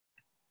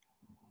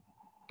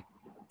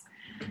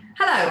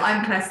Hello,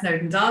 I'm Claire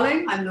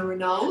Snowden-Darling. I'm Laura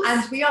Knowles.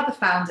 And we are the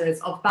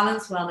founders of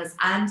Balance Wellness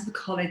and the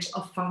College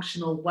of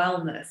Functional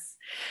Wellness.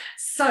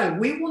 So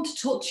we want to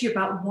talk to you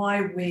about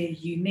why we're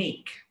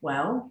unique.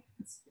 Well,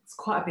 it's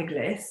quite a big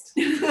list.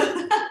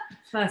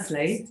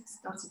 Firstly,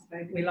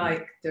 we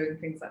like doing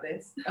things like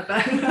this.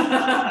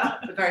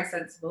 We're very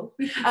sensible.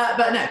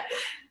 But no,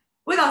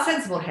 with our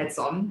sensible heads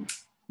on,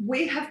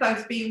 we have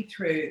both been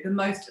through the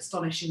most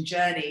astonishing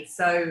journey.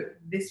 So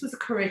this was a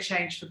career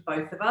change for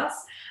both of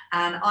us.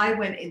 And I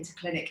went into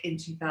clinic in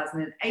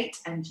 2008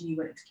 and you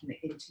went into clinic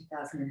in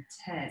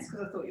 2010. That's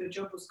because I thought your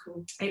job was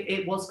cool.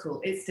 It was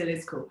cool. It still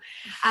is cool.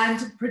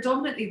 And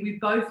predominantly we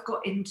both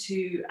got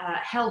into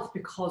health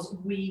because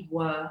we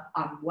were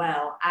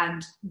unwell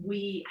and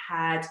we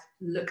had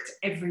looked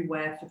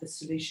everywhere for the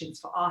solutions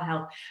for our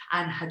health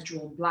and had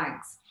drawn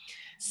blanks.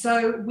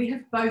 So we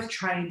have both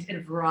trained in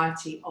a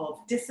variety of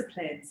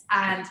disciplines,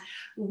 and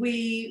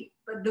the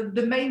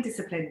main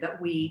discipline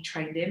that we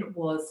trained in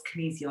was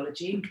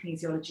kinesiology, and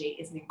kinesiology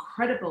is an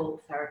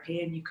incredible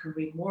therapy, and you can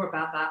read more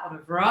about that on a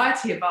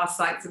variety of our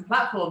sites and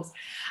platforms.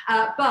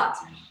 But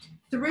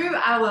through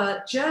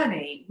our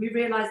journey, we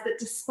realized that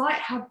despite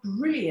how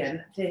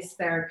brilliant this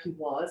therapy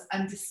was,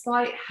 and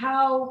despite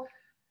how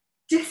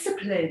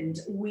disciplined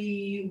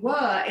we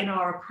were in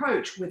our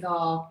approach with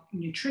our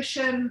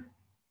nutrition,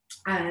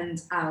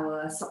 and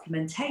our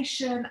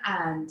supplementation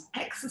and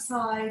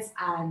exercise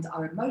and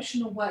our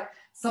emotional work,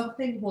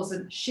 something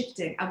wasn't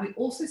shifting. And we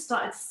also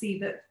started to see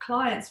that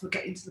clients were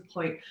getting to the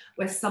point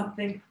where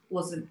something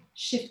wasn't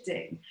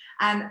shifting.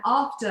 And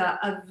after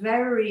a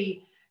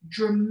very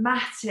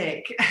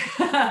dramatic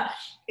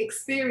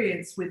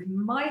experience with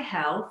my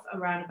health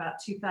around about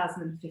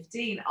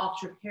 2015,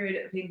 after a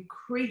period of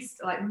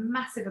increased, like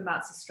massive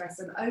amounts of stress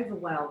and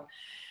overwhelm,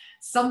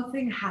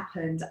 something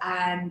happened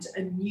and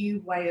a new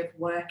way of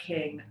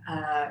working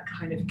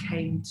kind of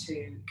came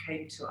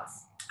to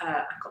us.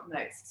 I've got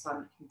notes, so I'm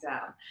looking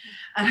down.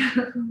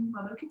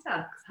 I'm looking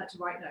down because I had to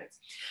write notes.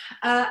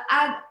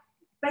 And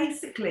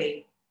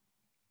basically,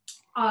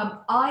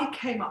 I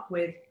came up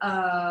with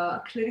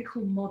a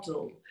clinical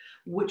model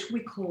which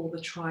we call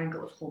the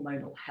triangle of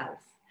hormonal health.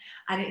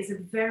 And it is a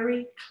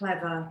very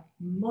clever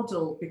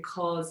model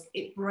because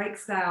it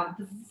breaks down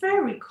the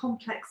very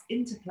complex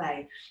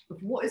interplay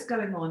of what is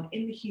going on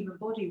in the human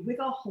body with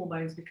our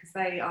hormones, because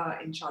they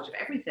are in charge of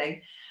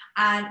everything.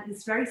 And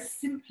this very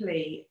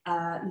simply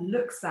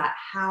looks at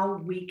how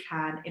we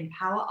can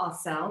empower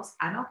ourselves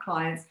and our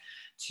clients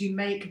to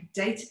make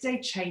day-to-day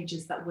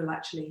changes that will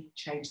actually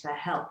change their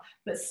health,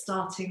 but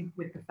starting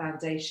with the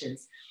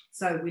foundations.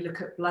 So we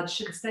look at blood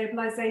sugar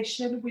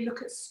stabilization, we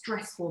look at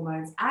stress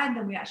hormones, and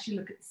then we actually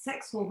look at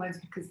sex hormones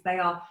because they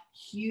are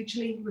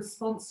hugely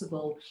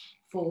responsible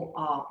for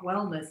our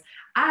wellness.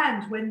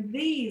 And when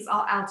these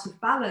are out of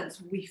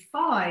balance, we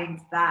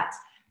find that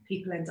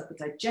people end up with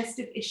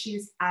digestive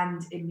issues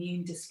and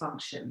immune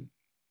dysfunction.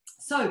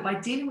 So by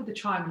dealing with the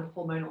triangle of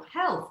hormonal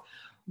health,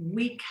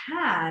 we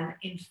can,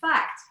 in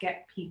fact,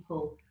 get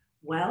people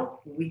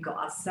well, we got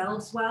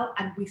ourselves well,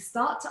 and we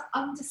start to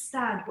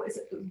understand what is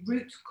at the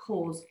root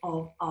cause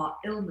of our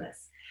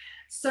illness.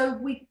 So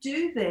we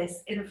do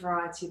this in a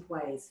variety of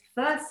ways.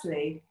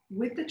 Firstly,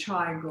 with the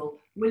triangle,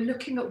 we're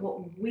looking at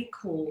what we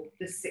call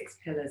the 6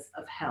 pillars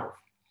of health: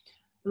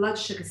 blood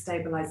sugar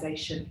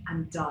stabilization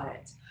and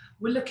diet.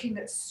 We're looking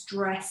at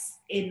stress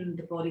in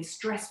the body,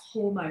 stress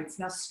hormones.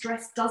 Now,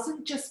 stress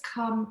doesn't just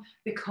come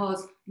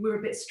because we're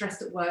a bit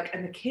stressed at work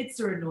and the kids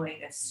are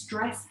annoying us.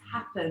 Stress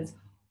happens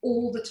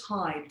all the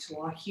time to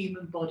our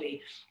human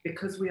body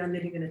because we are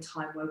living in a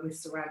time where we're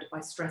surrounded by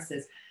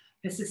stressors,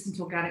 persistent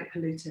organic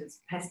pollutants,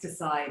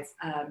 pesticides,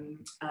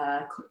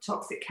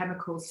 toxic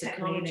chemicals,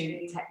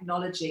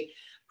 technology,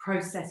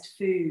 processed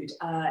food.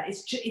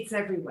 It's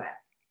everywhere.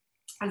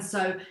 And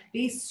so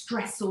these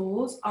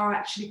stressors are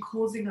actually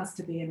causing us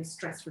to be in a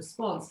stress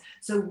response.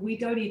 So we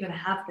don't even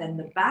have then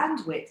the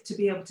bandwidth to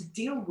be able to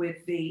deal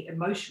with the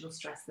emotional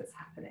stress that's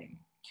happening.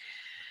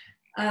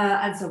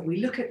 And so we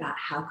look at that.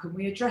 How can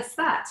we address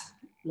that?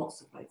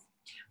 Lots of ways.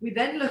 We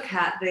then look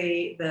at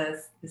the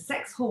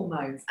sex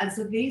hormones. And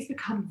so these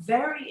become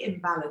very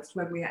imbalanced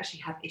when we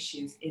actually have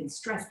issues in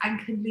stress and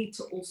can lead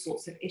to all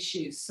sorts of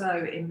issues.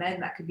 So in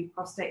men, that could be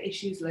prostate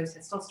issues, low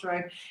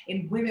testosterone.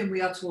 In women,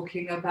 we are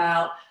talking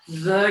about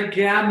the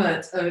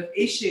gamut of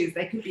issues.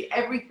 They can be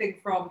everything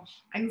from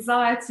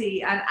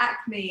anxiety and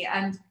acne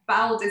and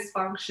bowel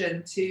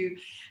dysfunction to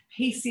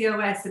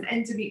PCOS and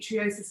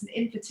endometriosis and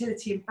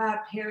infertility and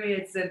bad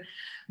periods and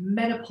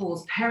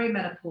menopause,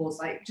 perimenopause,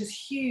 like just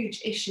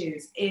huge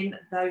issues in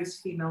those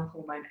female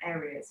hormone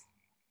areas.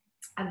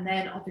 And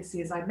then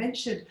obviously, as I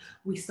mentioned,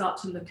 we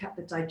start to look at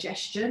the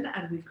digestion,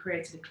 and we've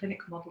created a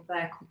clinic model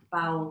there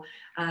called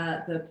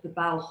the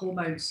bowel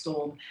hormone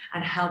storm,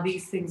 and how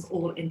these things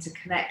all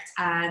interconnect.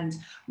 And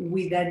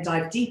we then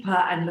dive deeper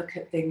and look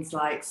at things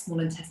like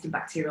small intestine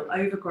bacterial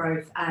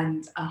overgrowth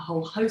and a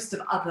whole host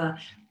of other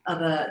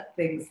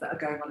things that are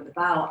going on in the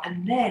bowel.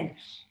 And then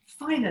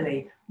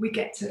finally, we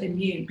get to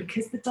immune,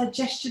 because the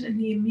digestion and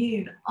the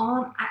immune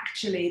aren't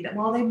actually, that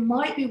while they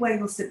might be where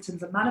your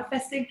symptoms are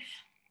manifesting,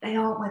 they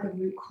aren't where the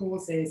root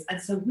cause is.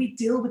 And so we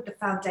deal with the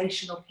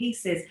foundational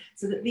pieces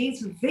so that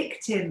these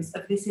victims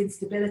of this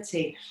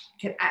instability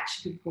can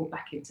actually be pulled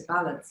back into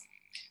balance.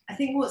 I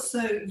think what's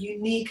so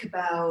unique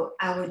about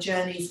our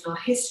journeys and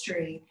our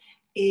history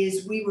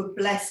is we were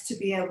blessed to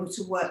be able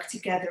to work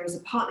together as a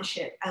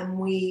partnership, and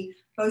we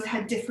both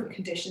had different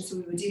conditions, so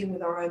we were dealing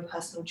with our own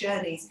personal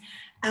journeys,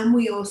 and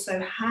we also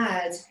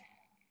had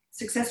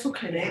successful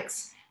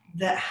clinics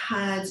that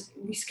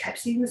we kept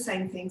seeing the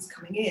same things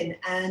coming in,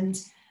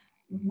 and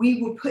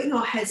we were putting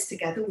our heads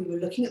together. We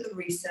were looking at the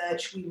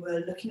research, we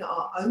were looking at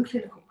our own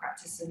clinical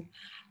practice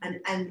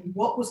and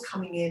what was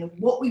coming in and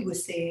what we were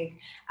seeing,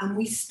 and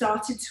we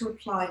started to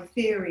apply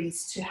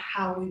theories to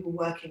how we were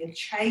working and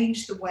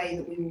change the way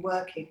that we were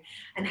working,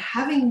 and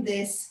having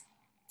this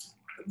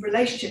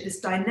relationship, this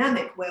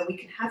dynamic where we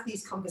can have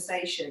these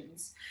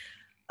conversations.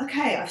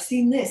 Okay, I've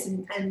seen this,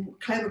 and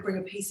Claire would bring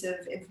a piece of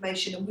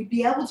information and we'd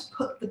be able to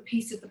put the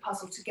piece of the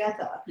puzzle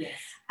together. Yes.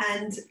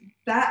 And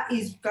that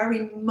is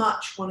very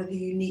much one of the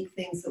unique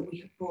things that we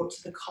have brought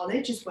to the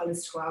college as well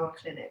as to our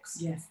clinics.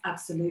 Yes,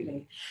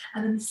 absolutely.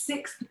 And then the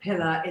sixth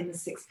pillar in the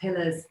six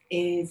pillars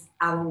is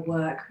our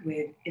work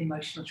with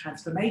emotional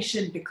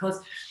transformation, because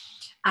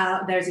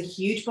there's a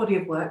huge body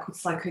of work called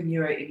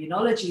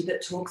psychoneuroimmunology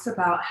that talks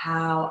about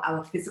how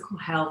our physical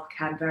health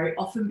can very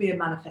often be a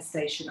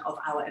manifestation of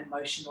our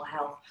emotional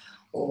health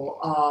or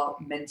our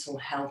mental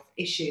health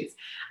issues.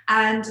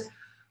 And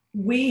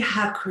we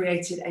have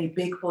created a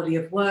big body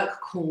of work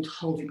called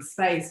Holding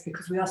Space,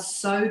 because we are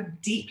so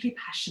deeply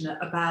passionate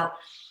about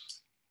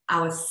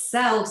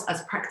ourselves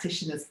as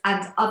practitioners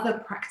and other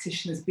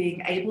practitioners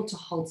being able to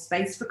hold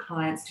space for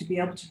clients, to be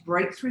able to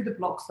break through the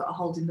blocks that are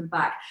holding them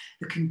back,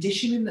 the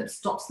conditioning that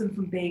stops them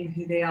from being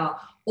who they are,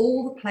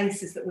 all the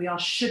places that we are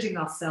shoulding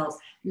ourselves,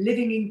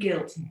 living in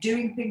guilt,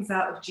 doing things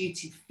out of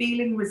duty,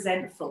 feeling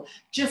resentful,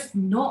 just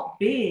not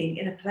being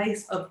in a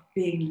place of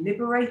being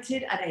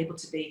liberated and able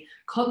to be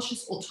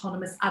conscious,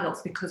 autonomous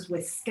adults, because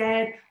we're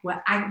scared,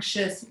 we're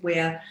anxious,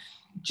 we're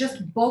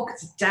just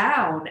bogged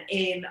down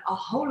in a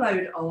whole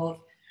load of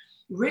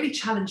really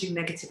challenging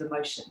negative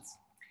emotions.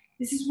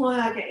 This is why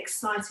I get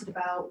excited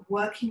about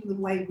working the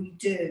way we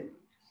do,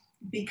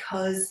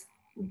 because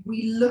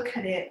we look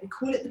at it, we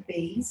call it the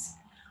B's,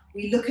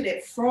 we look at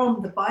it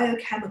from the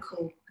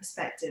biochemical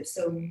perspective.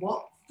 So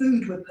what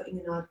food we're putting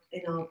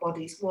in our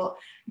bodies, what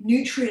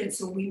nutrients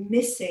are we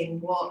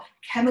missing, what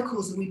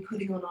chemicals are we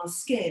putting on our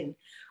skin.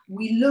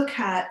 We look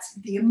at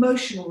the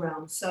emotional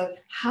realm, so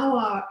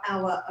how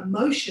our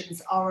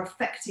emotions are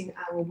affecting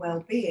our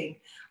well-being.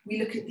 We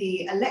look at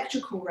the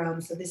electrical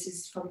realm, so this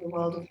is from the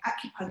world of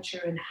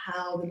acupuncture and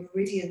how the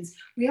meridians,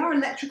 we are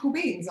electrical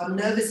beings, our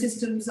nervous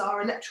systems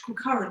are electrical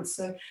currents,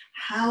 so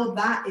how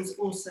that is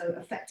also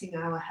affecting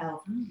our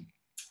health.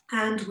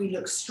 And we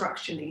look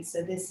structurally,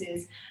 so this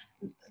is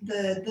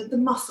the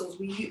muscles.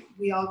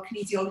 We are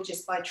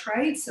kinesiologists by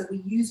trade, so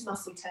we use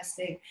muscle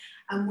testing,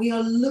 and we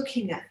are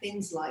looking at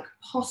things like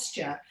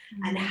posture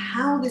and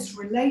how this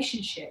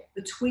relationship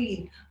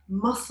between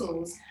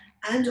muscles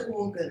and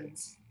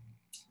organs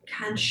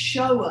can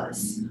show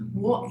us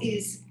what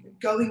is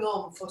going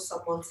on for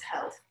someone's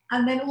health.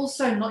 And then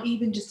also not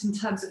even just in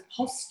terms of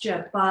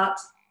posture, but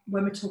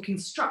when we're talking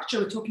structure,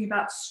 we're talking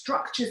about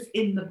structures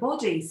in the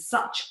body,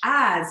 such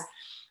as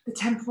the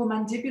temporal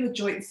mandibular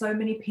joint. So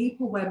many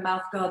people wear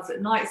mouth guards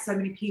at night. So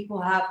many people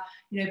have,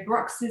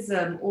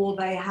 bruxism, or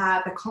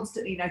they're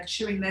constantly,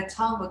 chewing their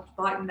tongue or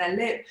biting their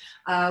lip.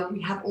 We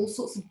have all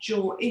sorts of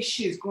jaw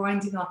issues,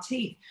 grinding our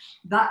teeth.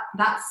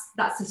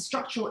 That's a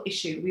structural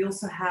issue. We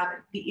also have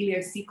the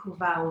ileocecal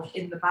valve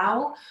in the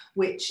bowel,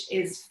 which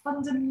is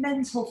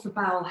fundamental for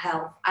bowel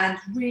health and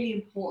really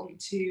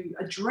important to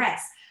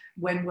address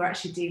when we're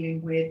actually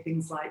dealing with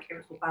things like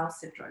irritable bowel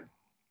syndrome.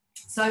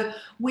 So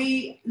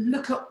we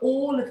look at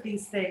all of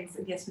these things,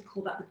 and yes, we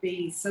call that the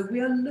B's. So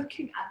we are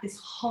looking at this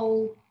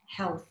whole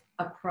health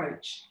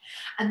approach.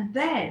 And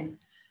then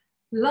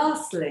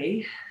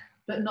lastly,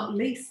 but not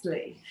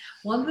leastly,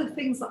 one of the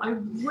things that I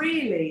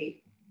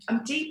really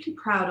am deeply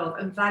proud of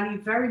and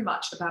value very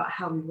much about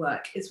how we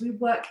work is we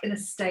work in a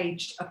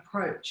staged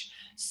approach.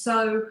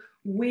 So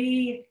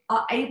we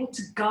are able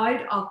to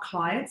guide our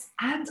clients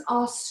and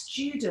our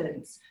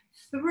students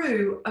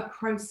through a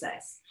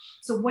process.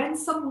 So when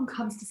someone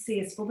comes to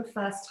see us for the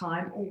first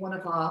time, or one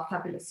of our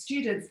fabulous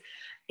students,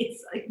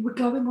 it's like we're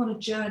going on a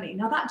journey.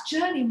 Now that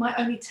journey might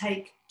only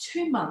take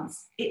 2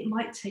 months. It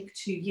might take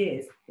 2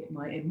 years. It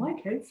might, in my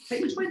case,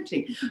 take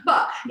 20.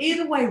 But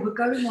either way, we're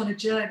going on a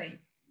journey.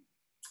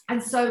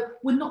 And so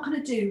we're not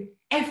going to do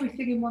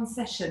everything in one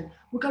session.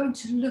 We're going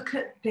to look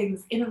at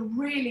things in a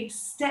really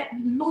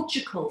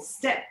logical,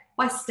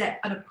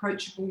 step-by-step and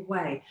approachable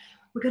way.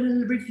 We're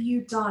going to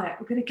review diet.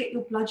 We're going to get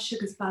your blood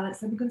sugars balanced.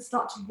 Then we're going to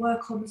start to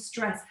work on the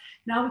stress.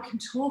 Now we can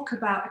talk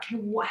about,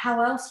 okay,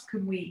 how else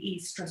can we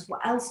ease stress?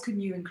 What else can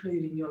you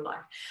include in your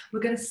life? We're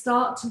going to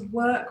start to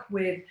work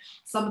with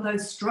some of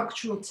those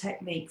structural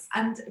techniques.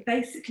 And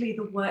basically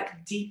the work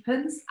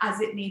deepens as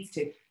it needs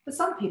to. For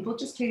some people,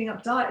 just cleaning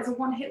up diet is a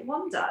one-hit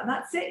wonder, and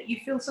that's it. You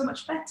feel so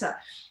much better.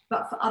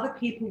 But for other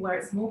people where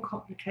it's more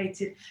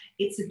complicated,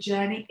 it's a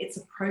journey, it's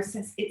a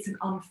process, it's an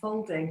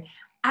unfolding.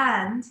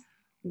 And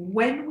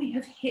when we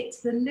have hit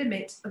the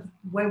limit of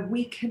where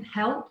we can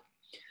help,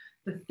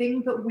 the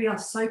thing that we are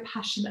so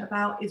passionate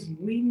about is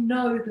we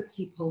know the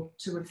people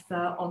to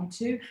refer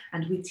onto,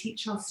 and we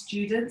teach our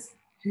students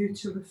who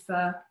to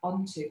refer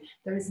onto.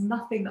 There is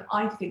nothing that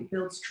I think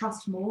builds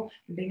trust more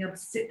than being able to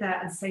sit there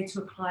and say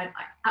to a client,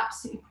 I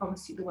absolutely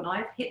promise you that when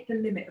I've hit the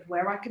limit of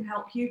where I can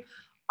help you,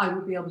 I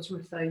will be able to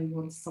refer you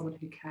on to someone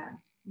who can.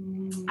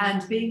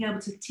 And being able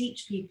to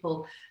teach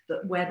people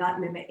that where that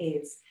limit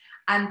is.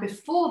 And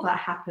before that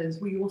happens,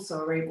 we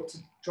also are able to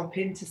drop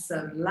into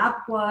some lab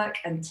work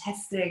and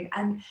testing.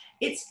 And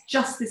it's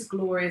just this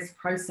glorious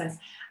process.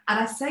 And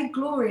I say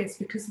glorious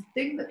because the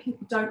thing that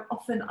people don't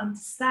often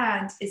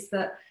understand is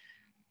that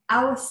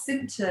our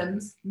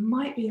symptoms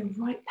might be a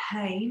right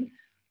pain,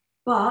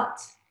 but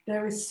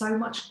there is so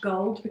much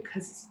gold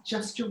because it's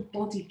just your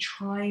body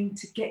trying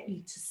to get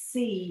you to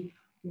see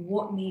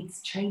what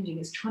needs changing.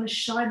 It's trying to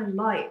shine a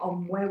light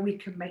on where we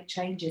can make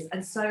changes.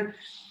 And so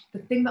the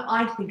thing that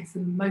I think is the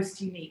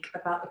most unique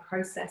about the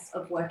process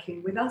of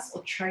working with us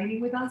or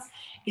training with us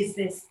is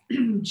this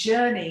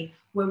journey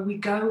where we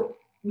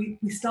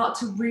start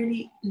to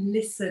really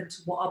listen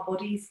to what our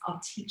bodies are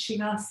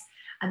teaching us,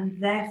 and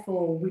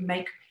therefore we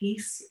make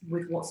peace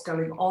with what's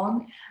going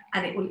on,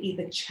 and it will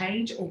either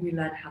change or we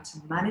learn how to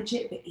manage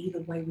it. But either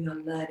way, we are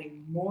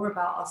learning more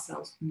about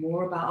ourselves,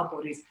 more about our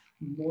bodies,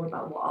 more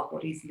about what our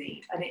bodies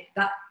need. And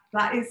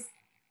that is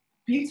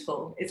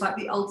beautiful. It's like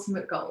the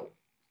ultimate goal.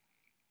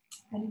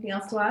 Anything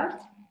else to add?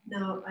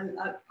 No,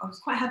 I was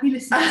quite happy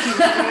listening to you.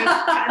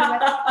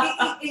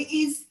 It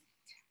is,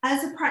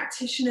 as a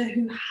practitioner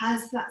who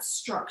has that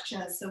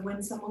structure, so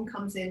when someone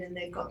comes in and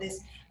they've got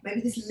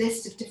maybe this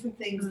list of different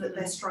things that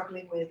they're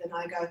struggling with, and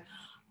I go,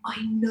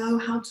 I know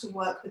how to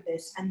work with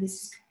this, and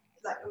this is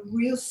like a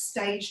real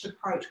staged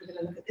approach. We're going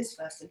to look at this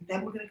first, and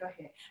then we're going to go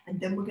here, and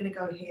then we're going to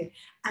go here.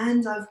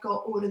 And I've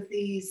got all of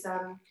these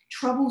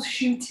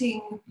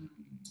troubleshooting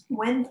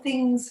when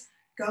things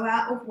go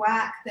out of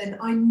whack, then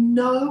I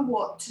know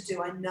what to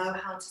do. I know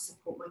how to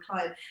support my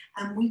client,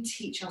 and we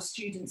teach our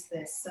students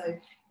this. So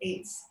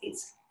it's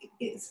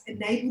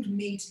enabled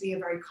me to be a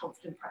very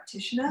confident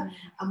practitioner.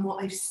 And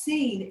what I've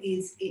seen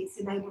is it's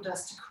enabled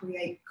us to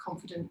create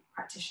confident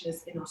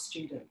practitioners in our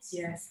students.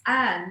 Yes,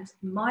 and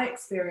my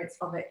experience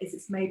of it is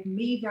it's made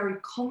me very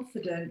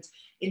confident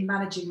in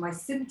managing my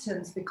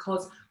symptoms,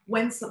 because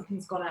when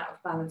something's gone out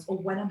of balance or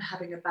when I'm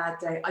having a bad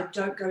day, I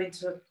don't go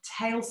into a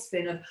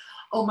tailspin of,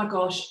 oh my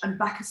gosh, I'm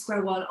back at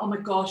square one. Oh my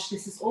gosh,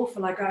 this is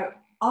awful. I go,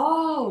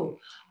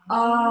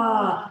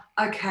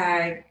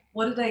 okay.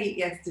 What did I eat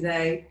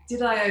yesterday?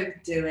 Did I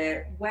overdo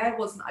it? Where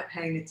wasn't I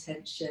paying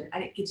attention?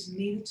 And it gives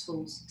me the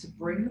tools to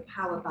bring the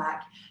power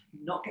back,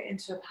 not get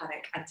into a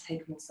panic, and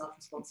take more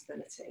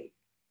self-responsibility.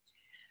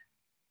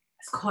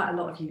 It's quite a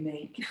lot of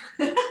unique.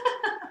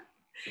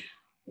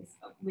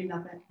 We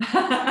love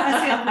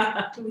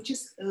it. We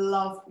just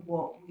love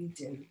what we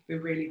do. We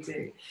really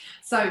do.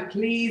 So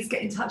please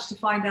get in touch to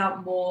find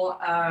out more.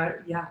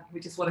 We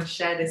just want to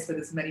share this with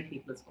as many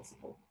people as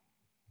possible.